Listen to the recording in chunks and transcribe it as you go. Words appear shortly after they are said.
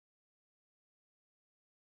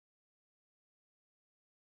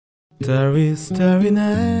Starry, starry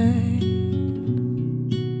night.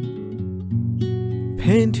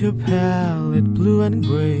 Paint your palette blue and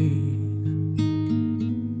gray.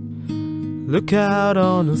 Look out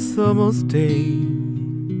on a summer's day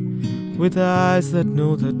with eyes that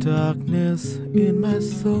know the darkness in my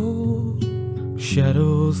soul.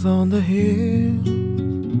 Shadows on the hill.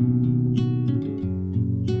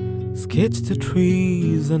 Sketch the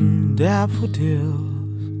trees and daffodils.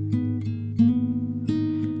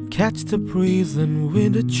 Catch the breeze and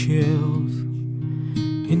winter chills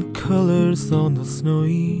in colors on the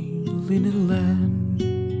snowy linen land.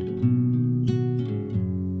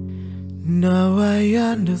 Now I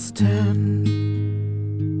understand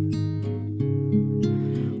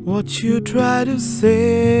what you try to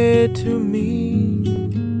say to me,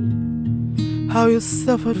 how you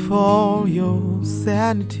suffered for your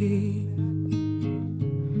sanity,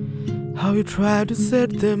 how you tried to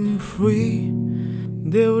set them free.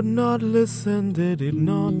 They would not listen, they did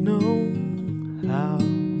not know how.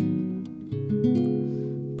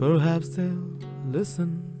 Perhaps they'll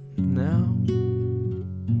listen now.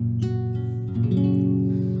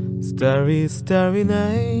 Starry, starry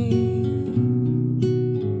night.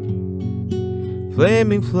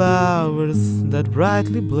 Flaming flowers that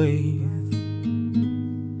brightly blaze.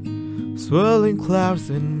 Swirling clouds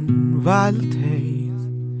in violet haze.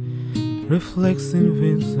 Reflects in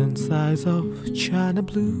Vincent's eyes of china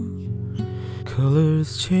blue,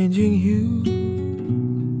 colors changing hue.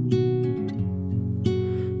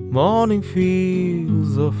 Morning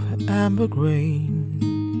fields of amber grain,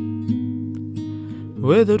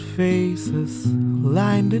 withered faces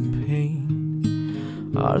lined in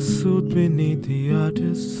pain are soothed beneath the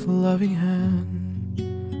artist's loving hand.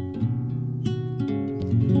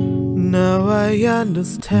 Now I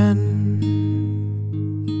understand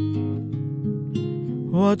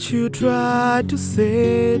what you tried to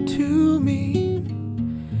say to me,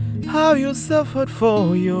 how you suffered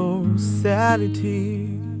for your sanity,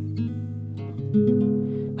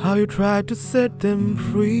 how you tried to set them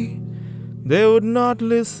free. They would not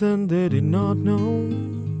listen, they did not know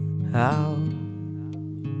how.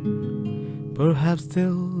 Perhaps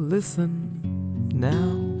they'll listen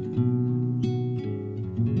now.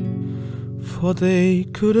 For they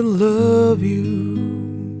couldn't love you,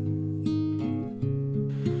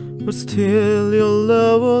 but still your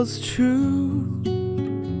love was true.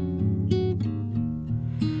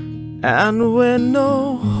 And when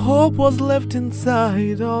no hope was left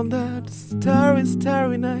inside on that starry,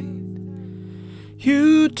 starry night,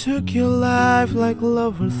 you took your life like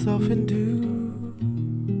lovers often do.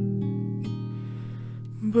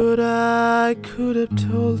 But I could have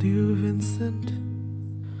told you, Vincent,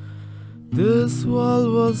 this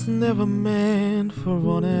world was never meant for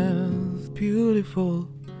one as beautiful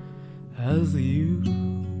as you.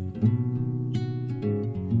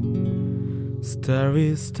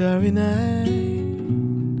 Starry, starry night.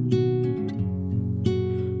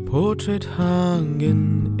 Portrait hung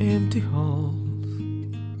in empty halls.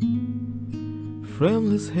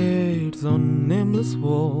 Frameless heads on nameless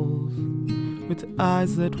walls, with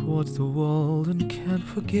eyes that watch the world and can't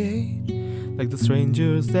forget, like the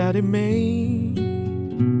strangers that it made.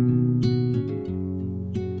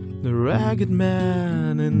 The ragged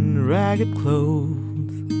man in ragged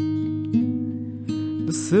clothes,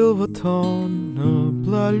 the silver thorn, a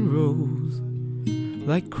bloody rose,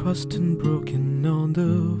 like crushed and broken on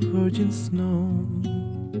the virgin snow.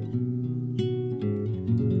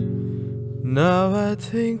 Now I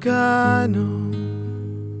think I know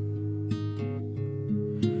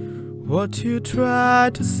what you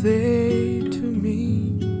tried to say to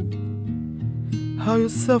me, how you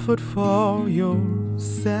suffered for your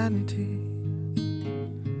sanity,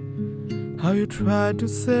 how you tried to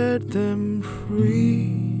set them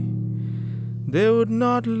free. They would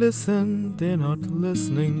not listen, they're not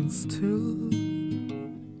listening still.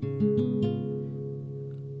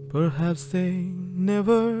 Perhaps they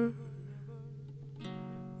never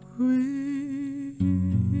will.